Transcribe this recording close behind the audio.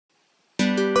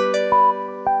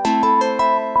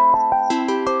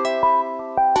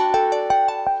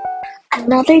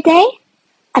Another day,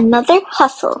 another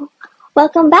hustle.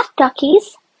 Welcome back,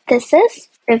 Dokies. This is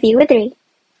Review with Ree.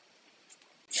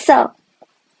 So,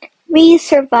 we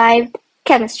survived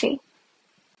chemistry.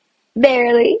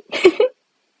 Barely.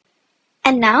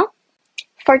 And now,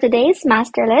 for today's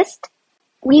master list,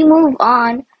 we move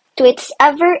on to its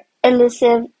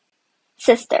ever-elusive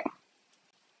sister,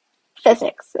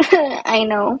 physics. I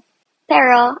know.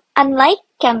 Pero, unlike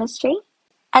chemistry,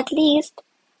 at least,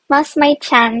 mas may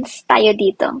chance tayo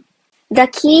dito. The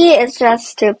key is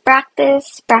just to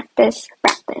practice, practice,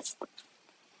 practice.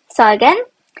 So again,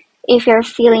 if you're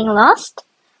feeling lost,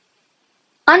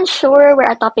 unsure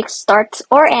where a topic starts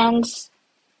or ends,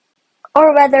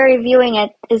 or whether reviewing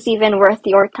it is even worth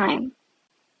your time,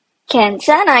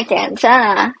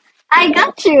 Kenchana. I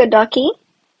got you, Doki.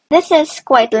 This is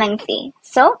quite lengthy,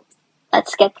 so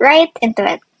let's get right into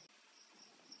it.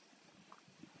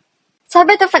 So a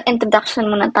bit of an introduction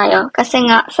muna tayo kasi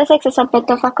nga physics is a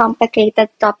bit of a complicated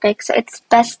topic, so it's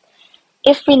best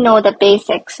if we know the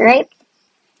basics, right?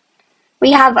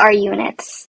 We have our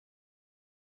units.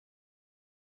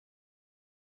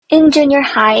 In junior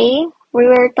high,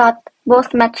 we were taught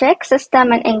both metric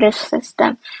system and English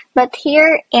system, but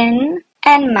here in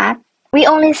NMAT, we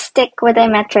only stick with a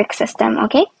metric system,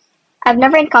 okay? I've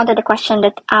never encountered a question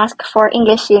that asks for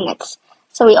English units.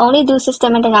 So we only do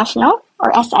System International,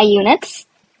 or SI units,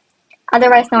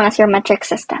 otherwise known as your metric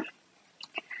system.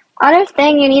 Other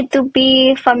thing you need to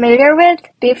be familiar with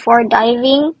before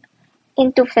diving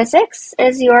into physics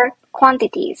is your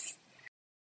quantities.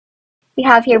 We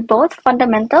have here both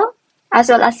fundamental as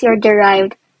well as your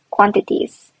derived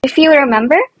quantities. If you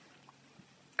remember,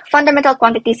 fundamental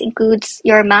quantities includes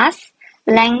your mass,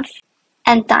 length,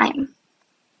 and time.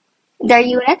 Their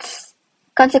units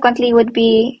consequently would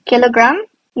be kilogram,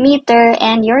 meter,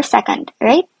 and your second,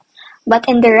 right? But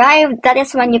in derived, that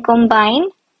is when you combine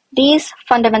these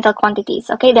fundamental quantities.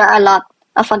 Okay, there are a lot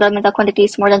of fundamental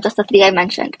quantities, more than just the three I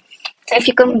mentioned. So if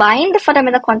you combine the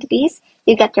fundamental quantities,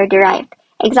 you get your derived.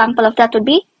 Example of that would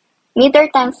be meter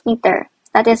times meter.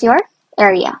 That is your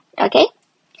area, okay?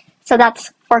 So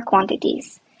that's for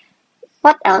quantities.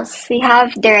 What else? We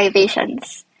have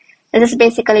derivations. This is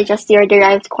basically just your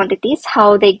derived quantities,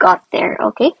 how they got there,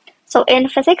 okay? So in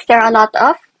physics, there are a lot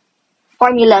of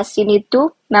formulas you need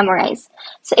to memorize.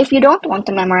 So if you don't want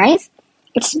to memorize,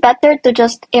 it's better to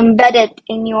just embed it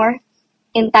in your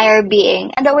entire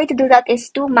being. And the way to do that is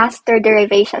to master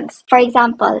derivations. For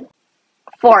example,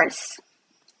 force.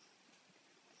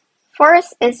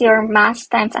 Force is your mass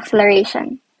times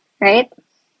acceleration, right?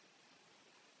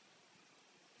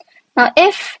 Now,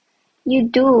 if you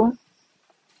do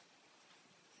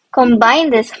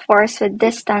combine this force with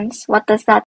distance, what does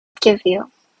that give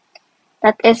you?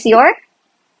 That is your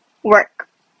work,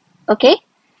 okay?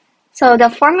 So the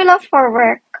formula for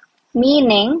work,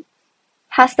 meaning,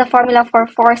 has the formula for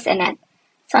force in it.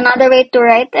 So another way to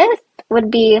write it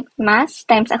would be mass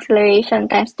times acceleration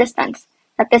times distance.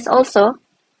 That is also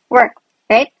work,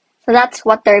 right? So that's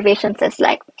what derivations is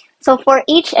like. So for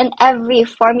each and every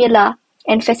formula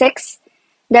in physics,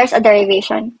 there's a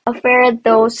derivation of where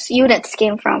those units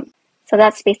came from. So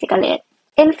that's basically it.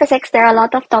 In physics, there are a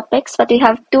lot of topics, but we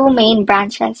have two main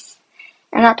branches.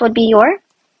 And that would be your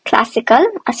classical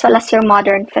as well as your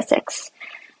modern physics.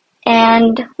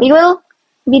 And we will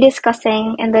be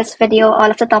discussing in this video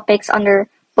all of the topics under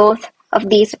both of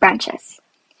these branches.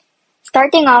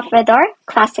 Starting off with our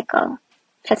classical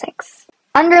physics.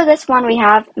 Under this one, we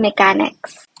have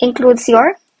mechanics. Includes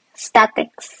your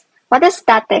statics. What is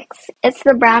statics? It's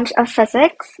the branch of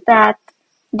physics that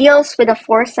deals with the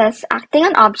forces acting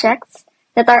on objects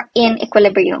that are in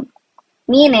equilibrium,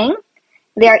 meaning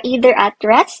they are either at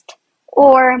rest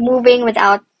or moving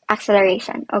without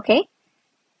acceleration, okay?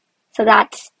 So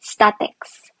that's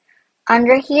statics.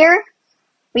 Under here,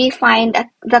 we find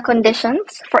the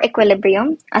conditions for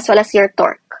equilibrium as well as your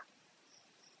torque.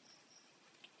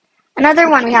 Another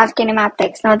one, we have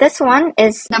kinematics. Now this one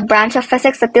is the branch of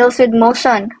physics that deals with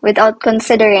motion without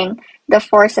considering the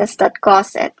forces that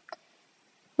cause it.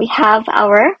 We have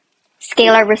our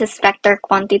scalar versus vector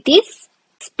quantities,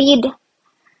 speed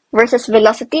versus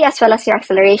velocity, as well as your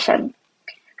acceleration.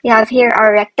 We have here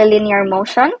our rectilinear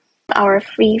motion, our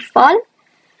free fall,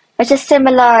 which is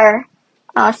similar.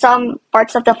 Some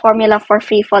parts of the formula for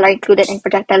free fall are included in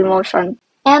projectile motion.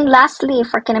 And lastly,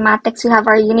 for kinematics, we have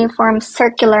our uniform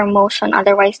circular motion,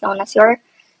 otherwise known as your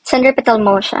centripetal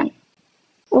motion.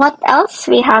 What else?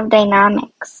 We have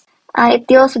dynamics. It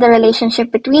deals with the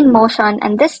relationship between motion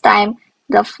and this time,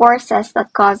 the forces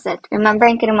that cause it. Remember,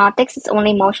 in kinematics, it's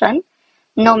only motion,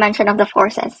 no mention of the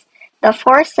forces. The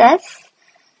forces,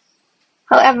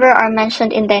 however, are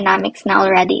mentioned in dynamics now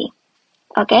already.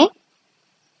 Okay?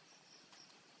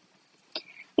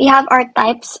 We have our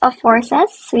types of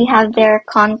forces. We have their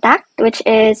contact, which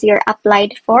is your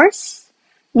applied force,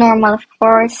 normal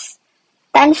force,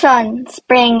 tension,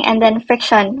 spring, and then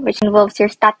friction, which involves your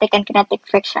static and kinetic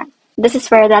friction. This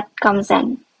is where that comes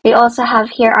in. We also have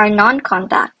here our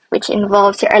non-contact, which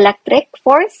involves your electric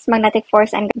force, magnetic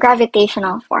force, and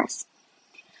gravitational force.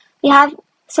 We have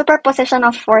superposition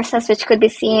of forces, which could be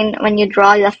seen when you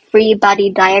draw the free body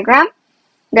diagram.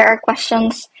 There are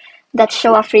questions that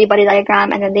show a free body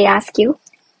diagram, and then they ask you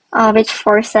which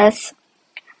forces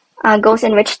goes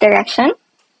in which direction.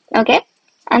 Okay?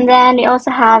 And then we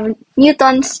also have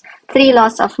Newton's 3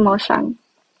 laws of motion.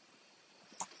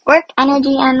 Work,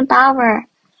 energy, and power.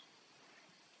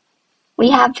 We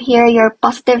have here your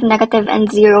positive, negative,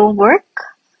 and zero work,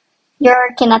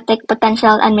 your kinetic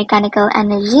potential and mechanical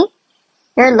energy,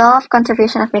 your law of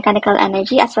conservation of mechanical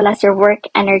energy, as well as your work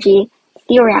energy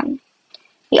theorem.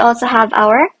 We also have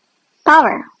our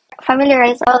power.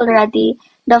 Familiarize already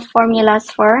the formulas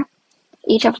for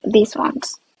each of these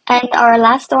ones. And our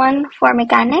last one for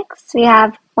mechanics, we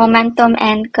have momentum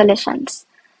and collisions.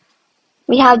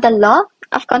 We have the law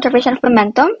of conservation of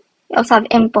momentum. We also have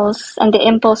impulse and the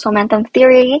impulse momentum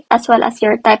theory, as well as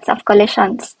your types of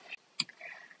collisions.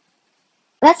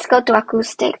 Let's go to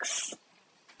acoustics.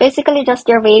 Basically just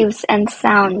your waves and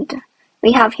sound.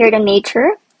 We have here the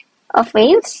nature of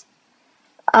waves,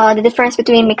 the difference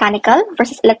between mechanical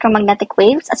versus electromagnetic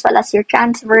waves, as well as your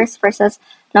transverse versus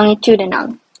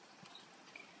longitudinal.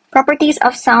 Properties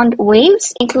of sound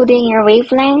waves, including your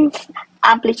wavelength,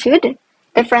 amplitude,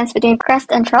 difference between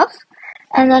crest and trough,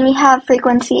 and then we have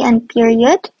frequency and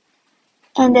period,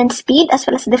 and then speed, as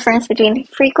well as the difference between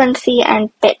frequency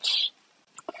and pitch.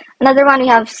 Another one, we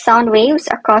have sound waves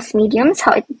across mediums,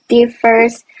 how it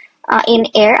differs in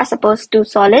air as opposed to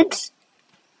solids,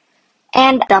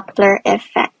 and Doppler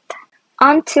effect.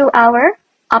 On to our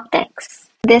optics.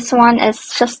 This one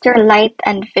is just your light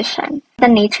and vision. The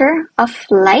nature of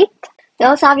light. We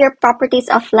also have your properties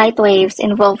of light waves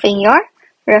involving your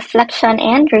reflection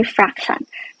and refraction.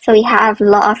 So we have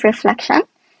law of reflection,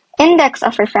 index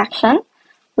of refraction,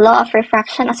 law of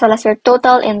refraction, as well as your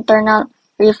total internal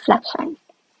reflection.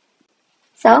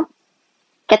 So,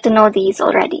 get to know these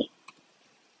already.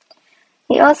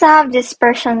 We also have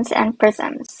dispersions and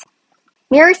prisms.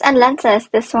 Mirrors and lenses,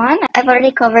 this one I've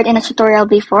already covered in a tutorial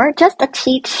before, just a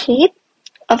cheat sheet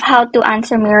of how to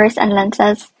answer mirrors and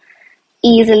lenses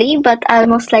easily, but I'll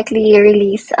most likely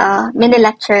release a mini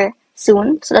lecture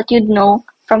soon so that you'd know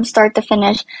from start to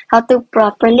finish how to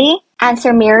properly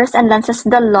answer mirrors and lenses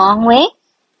the long way.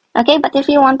 Okay, but if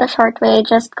you want the short way,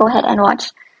 just go ahead and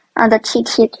watch the cheat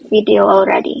sheet video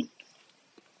already.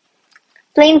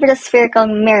 Plane versus spherical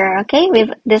mirror, okay?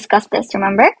 We've discussed this,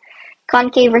 remember?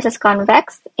 Concave versus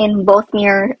convex in both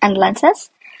mirror and lenses.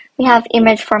 We have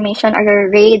image formation or your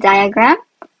ray diagram,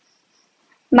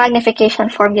 magnification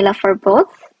formula for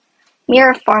both,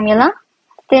 mirror formula,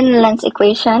 thin lens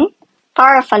equation,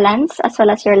 power of a lens, as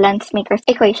well as your lens maker's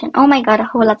equation. Oh my god, a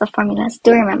whole lot of formulas.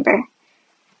 Do remember.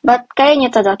 But kaya nyo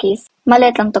to, Dokies.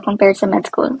 Maliit lang to compared sa med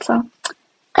school. So,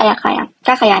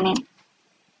 kakayanin.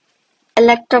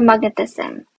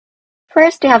 Electromagnetism.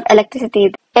 First, we have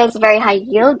electricity. It's very high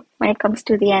yield when it comes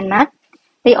to the NMAT.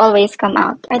 They always come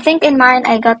out. I think in mine,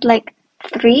 I got like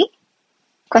 3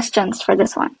 questions for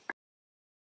this one.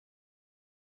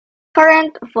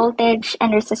 Current, voltage,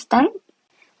 and resistance.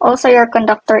 Also your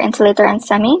conductor, insulator, and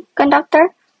semiconductor.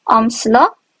 Ohm's law.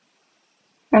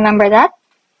 Remember that.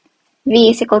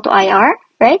 V is equal to IR,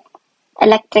 right?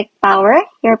 Electric power.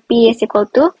 Your P is equal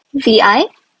to VI,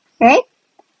 right?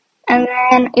 And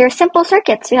then your simple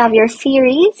circuits. You have your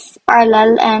series,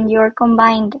 parallel, and your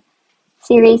combined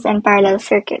series and parallel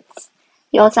circuits.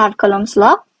 You also have Coulomb's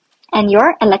law and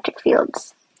your electric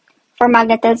fields. For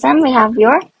magnetism, we have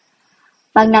your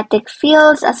magnetic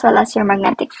fields as well as your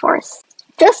magnetic force.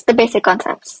 Just the basic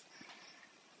concepts.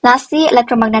 Lastly,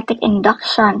 electromagnetic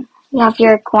induction. You have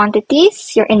your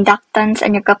quantities, your inductance,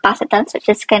 and your capacitance, which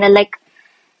is kind of like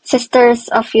sisters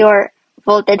of your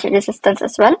voltage and resistance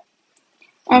as well.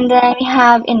 And then we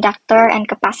have inductor and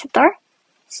capacitor,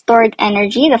 stored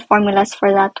energy, the formulas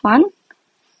for that one,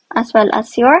 as well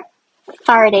as your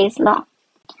Faraday's law.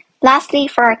 Lastly,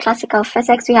 for our classical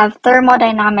physics, we have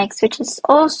thermodynamics, which is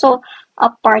also a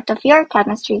part of your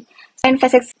chemistry. So in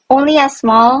physics, only a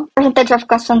small percentage of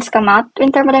questions come out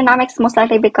in thermodynamics, most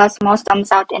likely because most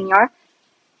comes out in your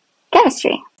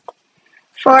chemistry.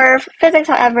 For physics,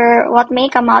 however, what may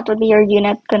come out would be your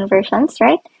unit conversions,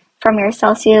 right? From your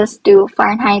Celsius to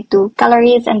Fahrenheit to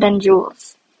calories and then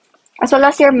joules. As well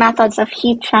as your methods of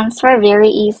heat transfer, very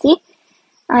easy.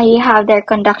 You have their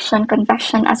conduction,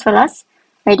 convection, as well as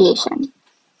radiation.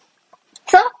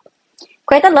 So,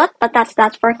 quite a lot, but that's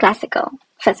that for classical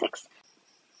physics.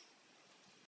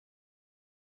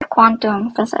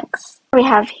 Quantum physics. We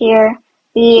have here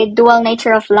the dual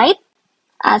nature of light,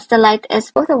 as the light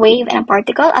is both a wave and a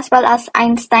particle, as well as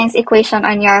Einstein's equation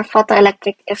on your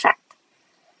photoelectric effect.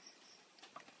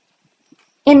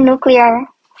 In nuclear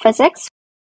physics,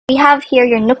 we have here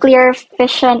your nuclear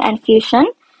fission and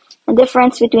fusion, the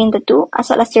difference between the two, as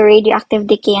well as your radioactive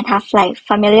decay and half-life.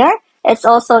 Familiar? It's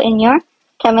also in your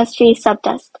chemistry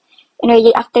subtest. In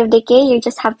radioactive decay, you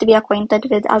just have to be acquainted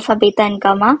with alpha, beta, and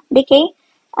gamma decay,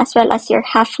 as well as your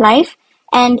half-life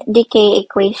and decay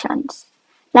equations.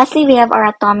 Lastly, we have our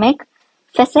atomic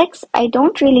physics. I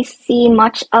don't really see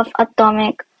much of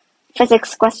atomic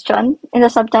physics question in the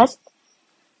subtest,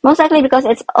 most likely because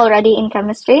it's already in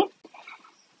chemistry.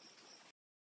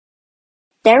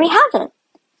 There we have it.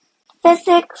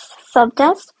 Physics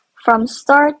subtest from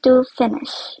start to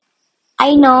finish.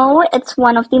 I know it's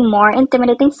one of the more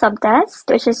intimidating subtests,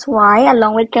 which is why,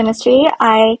 along with chemistry,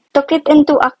 I took it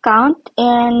into account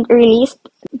and released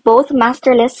both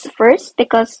master lists first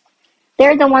because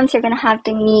they're the ones you're going to have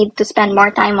to need to spend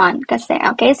more time on.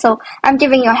 Okay, so I'm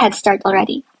giving you a head start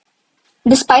already.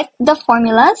 Despite the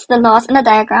formulas, the laws, and the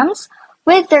diagrams,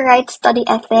 with the right study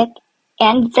ethic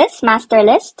and this master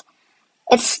list,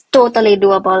 it's totally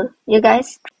doable. You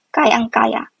guys,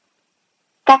 kayang-kaya.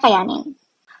 Kakayanin.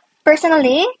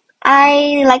 Personally,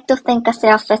 I like to think kasi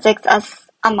of physics as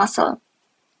a muscle.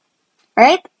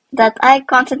 Right? That I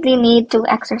constantly need to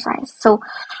exercise. So,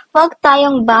 wag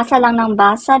tayong basa lang ng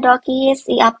basa, Dokies,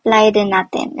 i-apply din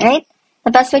natin. Right?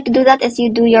 The best way to do that is you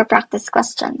do your practice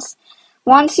questions.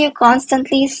 Once you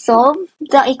constantly solve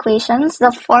the equations,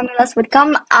 the formulas would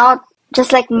come out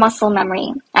just like muscle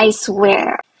memory. I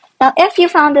swear. Now, if you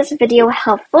found this video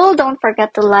helpful, don't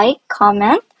forget to like,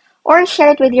 comment, or share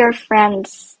it with your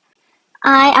friends.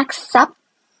 I accept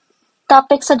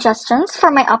topic suggestions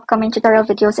for my upcoming tutorial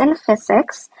videos in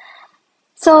physics.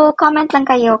 So, comment lang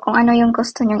kayo kung ano yung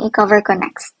gusto nyong i-cover ko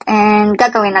next. And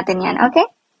gagawin natin yan, okay?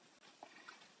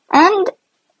 And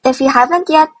if you haven't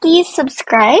yet, please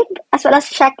subscribe, as well as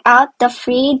check out the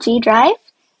free G Drive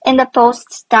in the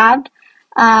posts tab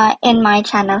in my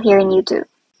channel here in YouTube.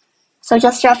 So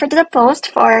just refer to the post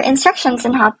for instructions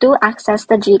on how to access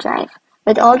the G Drive,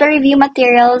 with all the review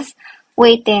materials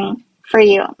waiting for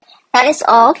you. That is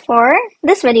all for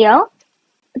this video.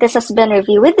 This has been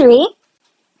Review with Ree,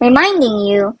 reminding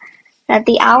you that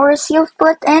the hours you've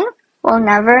put in will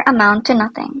never amount to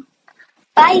nothing.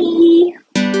 Bye!